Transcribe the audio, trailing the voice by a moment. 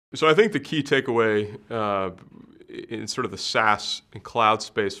So I think the key takeaway in sort of the SaaS and cloud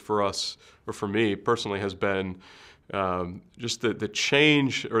space for us, or for me personally, has been just the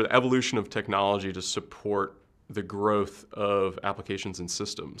change or the evolution of technology to support the growth of applications and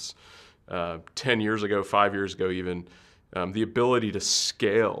systems. 10 years ago, 5 years ago even, the ability to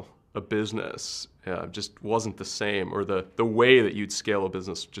scale a business just wasn't the same, or the way that you'd scale a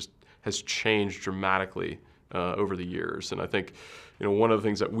business just has changed dramatically over the years. And I think one of the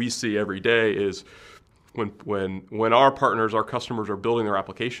things that we see every day is when our partners, our customers are building their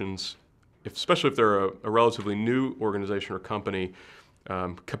applications, especially if they're a relatively new organization or company,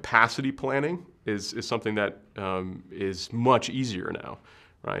 capacity planning is something that is much easier now,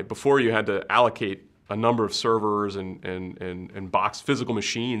 right? Before you had to allocate a number of servers and box physical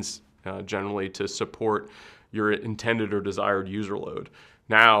machines generally to support your intended or desired user load.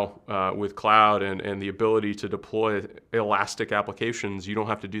 Now, with cloud and the ability to deploy elastic applications, you don't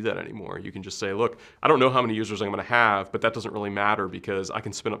have to do that anymore. You can just say, look, I don't know how many users I'm going to have, but that doesn't really matter because I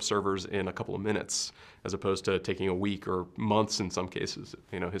can spin up servers in a couple of minutes as opposed to taking a week or months in some cases,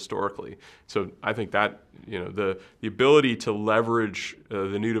 historically. So I think that, the ability to leverage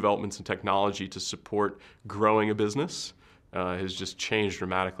the new developments in technology to support growing a business has just changed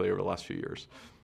dramatically over the last few years.